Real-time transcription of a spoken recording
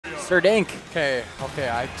Sir Dank. Okay,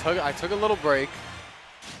 I took a little break.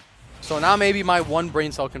 So now maybe my one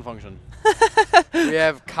brain cell can function. We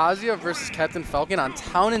have Kazuya versus Captain Falcon on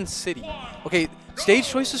Town and City. Okay, stage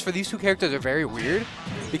choices for these two characters are very weird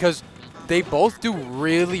because they both do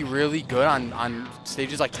really, really good on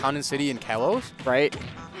stages like Town and City and Kalos. Right.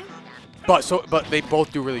 But they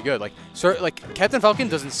both do really good. Like Captain Falcon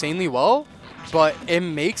does insanely well, but it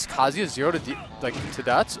makes Kazuya 0 to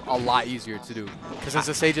deaths a lot easier to do because since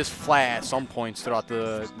the stage is flat at some points throughout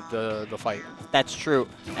the fight. That's true.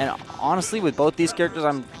 And honestly, with both these characters,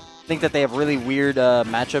 I think that they have really weird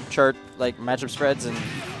matchup spreads, and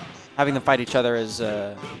having them fight each other is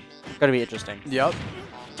going to be interesting. Yep.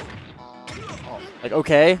 Like,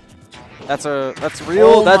 okay, that's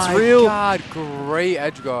real. That's real. Oh my God, great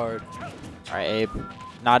edge guard. All right, Abe,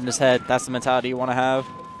 nodding his head. That's the mentality you want to have.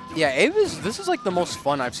 Yeah, this is like the most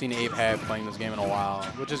fun I've seen Abe have playing this game in a while,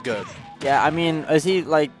 which is good. Yeah, I mean, is he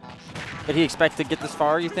like, did he expect to get this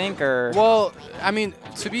far, you think, or? Well, I mean,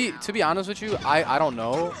 to be honest with you, I don't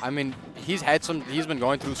know. I mean, he's been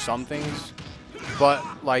going through some things, but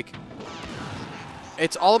like,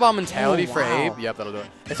 it's all about mentality for Abe. Yep, that'll do it.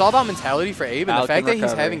 It's all about mentality for Abe, and the fact that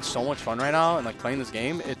he's having so much fun right now and like playing this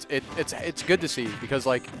game, it's good to see because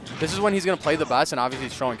like this is when he's gonna play the best, and obviously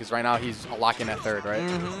he's showing because right now he's locking at third, right?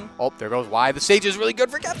 Oh, there goes Y. The stage is really good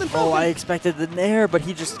for Captain Falcon. Oh, I expected the nair, but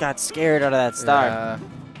he just got scared out of that start. Yeah.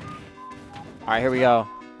 All right, here we go.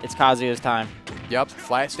 It's Kazuya's time. Yep,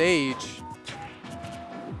 flat stage.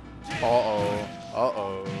 Uh-oh.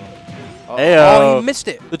 Heyo. Oh, he missed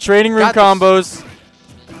it. The training room combos.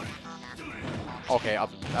 Okay,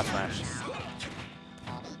 up smash.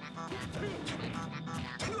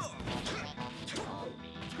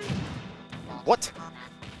 What?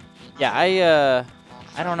 Yeah,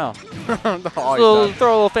 I don't know. Oh,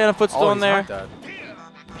 throw a little Phantom Footstool in there.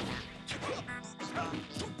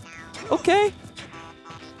 Okay.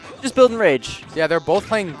 Just building rage. Yeah, they're both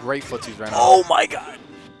playing great footsies right now. Oh my God.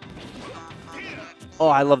 Oh,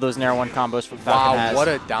 I love those Nair 1 combos from Falcon. Wow, what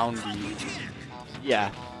a down B.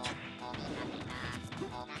 Yeah.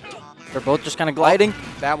 They're both just kind of gliding.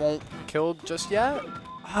 Oh, that won't kill just yet.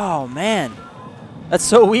 Oh man, that's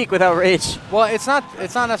so weak without rage. Well, it's not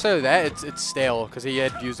necessarily that. It's stale because he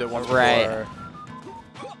had used it once before.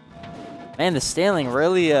 Man, the staling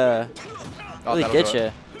really gets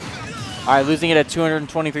you. All right, losing it at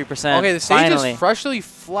 223%. Okay, the stage is freshly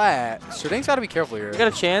flat. So Dank's got to be careful here. You got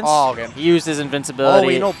a chance. Oh, okay. He used his invincibility. Oh,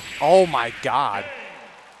 you know. Oh my God.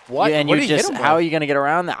 What? And what you just, how are you going to get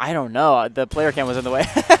around that? I don't know. The player cam was in the way.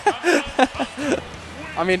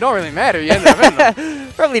 I mean, it don't really matter. You end up in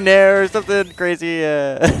them. Probably Nair or something crazy.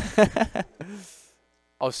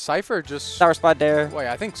 Oh, Cypher just... Sour spot Dare. Wait,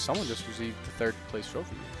 I think someone just received the third place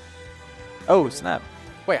trophy. Oh, snap.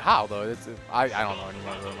 Wait, how, though? I don't know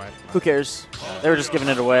anymore. Who cares? They were just giving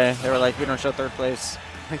it away. They were like, we don't show third place.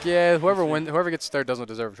 Like, yeah, whoever gets third doesn't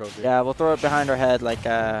deserve a trophy. Yeah, we'll throw it behind our head like,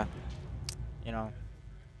 you know,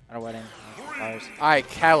 at a wedding. All right,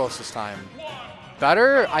 Kalos this time.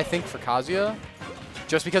 Better, I think, for Kazuya,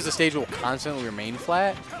 just because the stage will constantly remain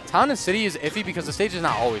flat. Town and City is iffy because the stage is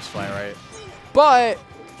not always flat, right? But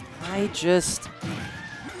I just...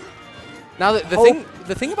 Now,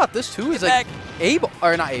 the thing about this, too, is like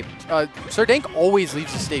Sir Dank always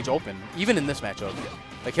leaves the stage open, even in this matchup.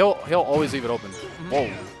 Like, he'll always leave it open.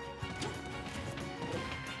 Whoa.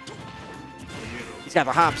 He's got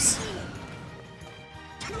the hops.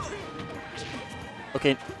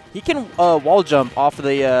 Okay, he can wall jump off of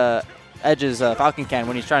the edges Falcon can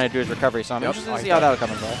when he's trying to do his recovery, so I'm interested to see how that'll come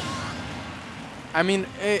in play. I mean,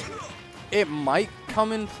 it might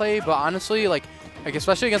come in play, but honestly, like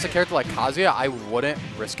especially against a character like Kazuya, I wouldn't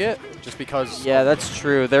risk it just because. Yeah, that's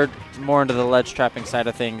true. They're more into the ledge trapping side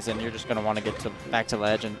of things, and you're just gonna want to get back to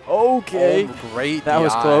ledge. And okay, great, that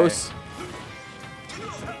was close.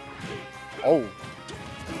 Oh,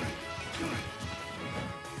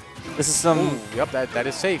 this is some. Ooh, yep, that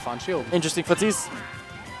is safe on shield. Interesting footsies.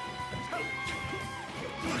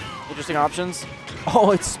 Interesting options.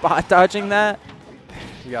 Oh, it's spot dodging that.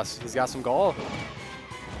 Yes, he's got some gall.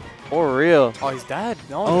 For real. Oh, he's dead.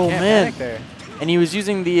 No, oh, he can't panic there. And he was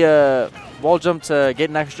using the wall jump to get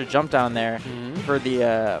an extra jump down there for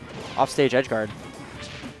the offstage edge guard.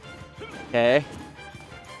 Okay.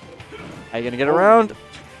 How you going to get around?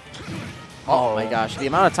 Oh my gosh. The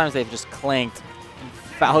amount of times they've just clanked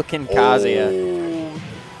Falcon Kazuya. Oh,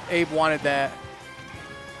 Abe wanted that.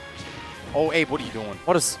 Oh, Abe, what are you doing?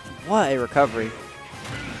 What a recovery.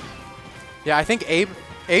 Yeah, I think Abe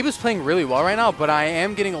is playing really well right now, but I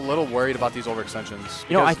am getting a little worried about these overextensions.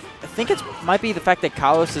 You know, I think it might be the fact that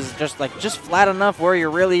Kalos is just flat enough where you're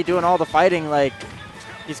really doing all the fighting. Like,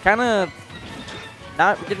 He's kind of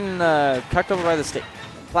not getting cucked over by the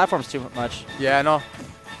platforms too much. Yeah, I know.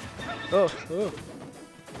 Oh.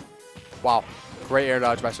 Wow. Great air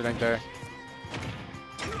dodge by SoT there.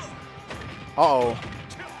 Uh-oh.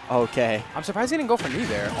 Okay. I'm surprised he didn't go for knee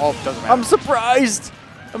there. Oh, doesn't matter. I'm surprised.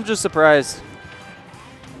 I'm just surprised.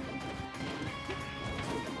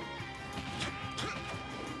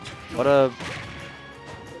 What a...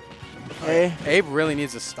 Okay. Abe really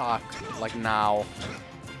needs a stock, like now.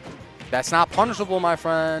 That's not punishable, my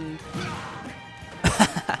friend.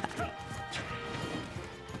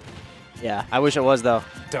 Yeah, I wish it was, though.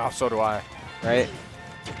 Duh, so do I. Right?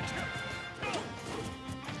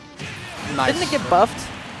 Nice. Didn't it get buffed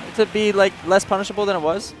to be, like, less punishable than it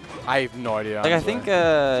was? I have no idea. Like, I think,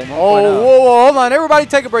 oh, whoa, hold on. Everybody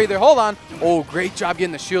take a breather. Hold on. Oh, great job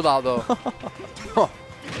getting the shield out, though.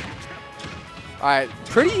 All right,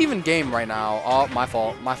 pretty even game right now. Oh, my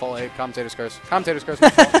fault. My fault. Hey, commentator's curse. Commentator's curse. My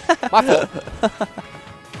fault. My fault.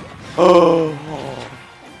 Oh.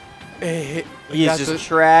 Hey, He's just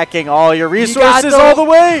tracking all your resources all the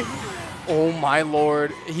way. Oh, my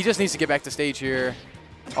lord. He just needs to get back to stage here.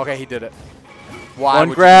 Okay, he did it. Why One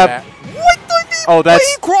would grab. You do that? What the? Oh,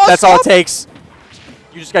 that's all it takes.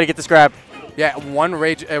 You just got to get this grab. Yeah, one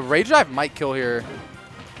rage drive might kill here.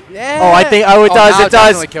 Yeah. Oh, I think it does. Now It does.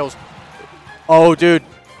 Definitely kills. Oh, dude.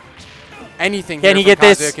 Anything Can he here get from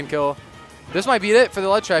Kazuya this? can kill. This might be it for the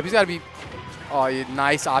ledge trap. He's got to be. Oh,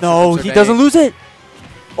 nice option. No, he doesn't lose it.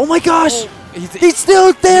 Oh my gosh. Oh, he's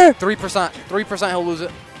still there. 3%. 3% he'll lose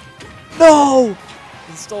it. No.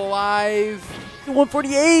 He's still alive.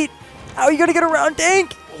 148. How are you going to get around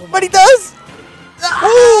Dank? But he does. No.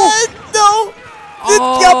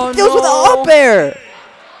 Oh, Kills with the up air.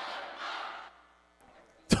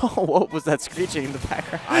 Oh, what was that screeching in the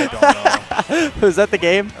background? I don't know. Was that the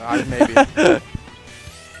game? Maybe.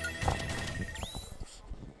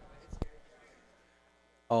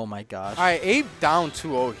 Oh my gosh. All right, Abe down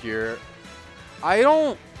 2-0 here. I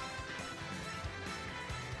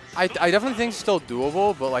definitely think it's still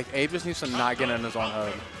doable, but like Abe just needs to not get in his own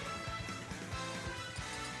head.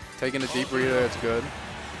 Taking a deep breather, it's good.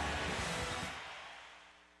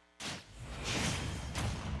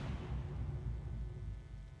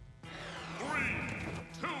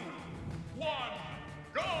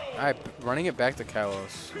 All right, running it back to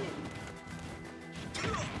Kalos.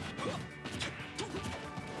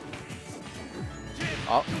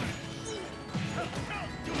 Oh.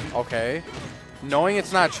 Okay. Knowing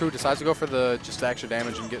it's not true, decides to go for just the extra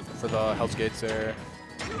damage and get for the Hell's Gates there.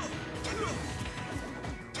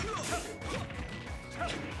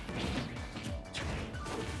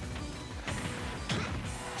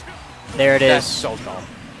 There it is. That's so dumb.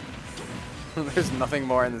 There's nothing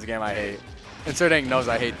more in this game I hate. And SoT knows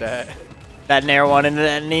I hate that. That nair one into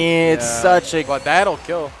that knee. It's such a But that'll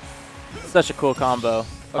kill. such a cool combo. Okay.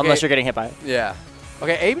 Unless you're getting hit by it. Yeah.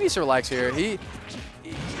 Okay, Abe needs to relax here.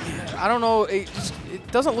 I don't know. It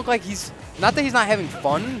doesn't look like he's. Not that he's not having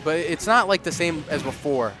fun, but it's not like the same as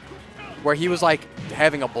before, where he was like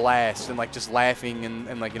having a blast and like just laughing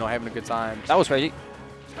and like having a good time. That was crazy.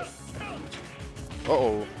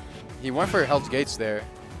 Uh-oh. He went for Hell's Gates there.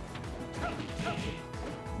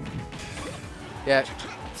 Yeah,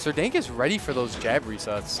 Dank is ready for those jab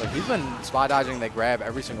resets. Like he's been spot dodging that grab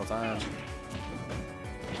every single time.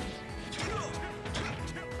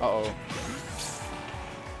 Uh-oh.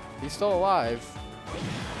 He's still alive.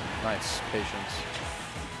 Nice. Patience.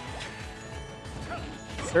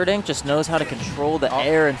 Dank just knows how to control the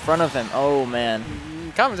air in front of him. Oh, man.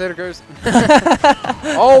 Commentator curse.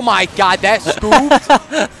 Oh, my God. That scooped.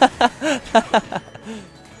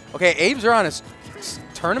 Okay, Abe's are on his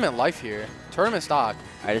tournament life here. Tournament stock.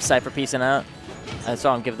 All right, is Cypher piecing out? I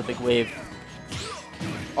saw him give the big wave.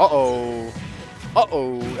 Uh-oh.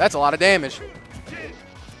 Uh-oh. That's a lot of damage.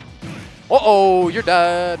 Uh-oh, you're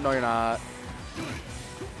dead. No, you're not.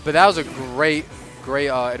 But that was a great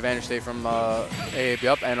advantage state from Abe.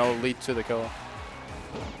 Yup, and it'll lead to the kill.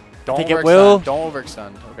 Don't think overextend. it will. Don't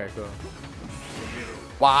overextend. Okay, cool.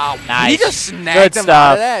 Wow. Nice. He just snagged him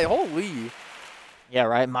out of that. Holy. Yeah,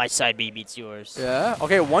 right? My side B beats yours. Yeah.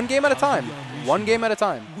 Okay, one game at a time. One game at a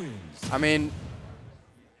time. I mean.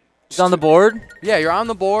 He's on the board? Yeah, you're on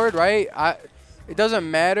the board, right? It doesn't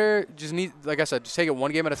matter. Just like I said, just take it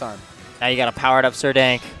one game at a time. Now you got to power it up,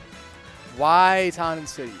 Dank. Why Tannen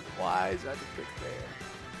City? Why is that the pick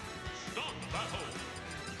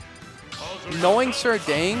there? Knowing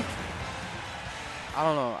Dank, I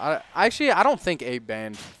don't know. I don't think Abe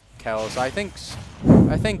banned Kalos. I think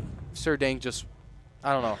Dank just,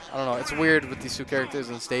 I don't know. It's weird with these two characters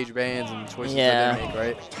and stage bans and choices that they make,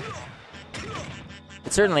 right?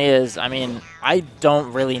 It certainly is. I mean, I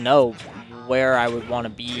don't really know where I would want to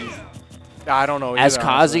be. I don't know. As either,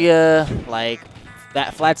 Kazuya, like,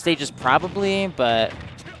 that flat stage is probably, but...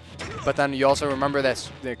 But then you also remember that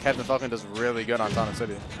Captain Falcon does really good on Town and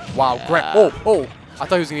City. Wow, Yeah. great. Oh, oh. I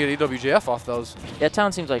thought he was going to get EWJF off those. Yeah,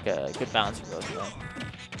 Town seems like a good balance for both of them.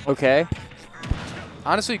 Okay.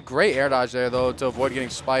 Honestly, great air dodge there, though, to avoid getting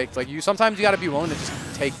spiked. Like, sometimes you got to be willing to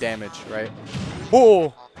just take damage, right?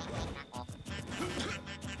 Oh!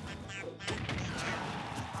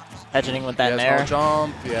 Hedging with that He has nair. no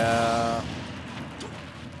jump, yeah.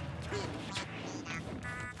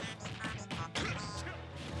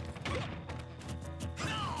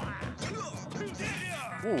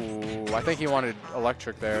 Ooh, I think he wanted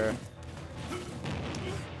electric there.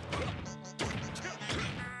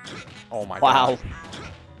 Oh my Wow. god.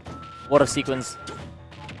 What a sequence.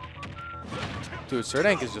 Dude,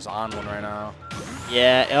 Dank is just on one right now.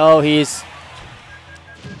 Yeah, oh, he's...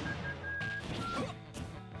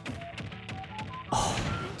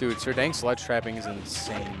 Dude, Dank's ledge trapping is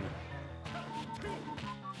insane.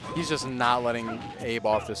 He's just not letting Abe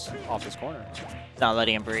off this corner. Not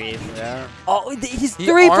letting him breathe. Yeah. Oh, he's He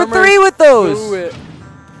 3 for armored 3 with those! through it.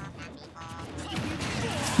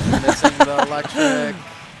 Missing the electric.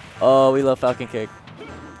 Oh, we love Falcon Kick.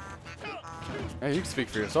 Hey, you can speak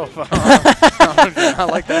for yourself. I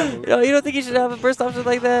like that move. You don't think you should have a burst option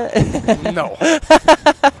like that? No.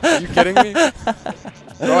 Are you kidding me?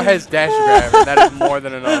 Go ahead, dash grab, and that is more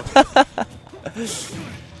than enough.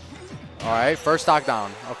 All right, first stock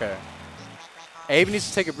down. Okay. Abe needs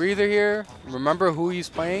to take a breather here. Remember who he's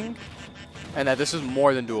playing, and that this is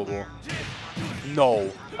more than doable.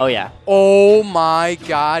 No. Oh, yeah. Oh, my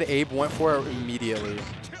God. Abe went for it immediately.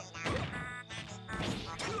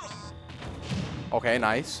 Okay,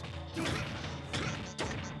 nice.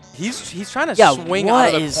 He's trying to swing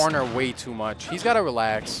out of the corner way too much. He's got to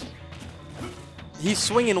relax. He's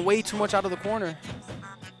swinging way too much out of the corner.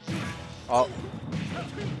 Oh.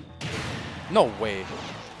 No way.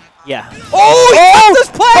 Yeah. Oh, this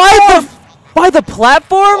platform! By the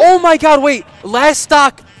platform? Oh my god, wait. Last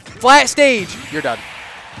stock, flat stage. You're done.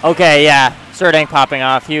 Okay, yeah. Dank popping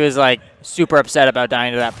off. He was like super upset about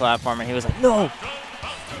dying to that platform, and he was like, no.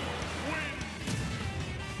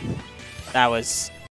 That was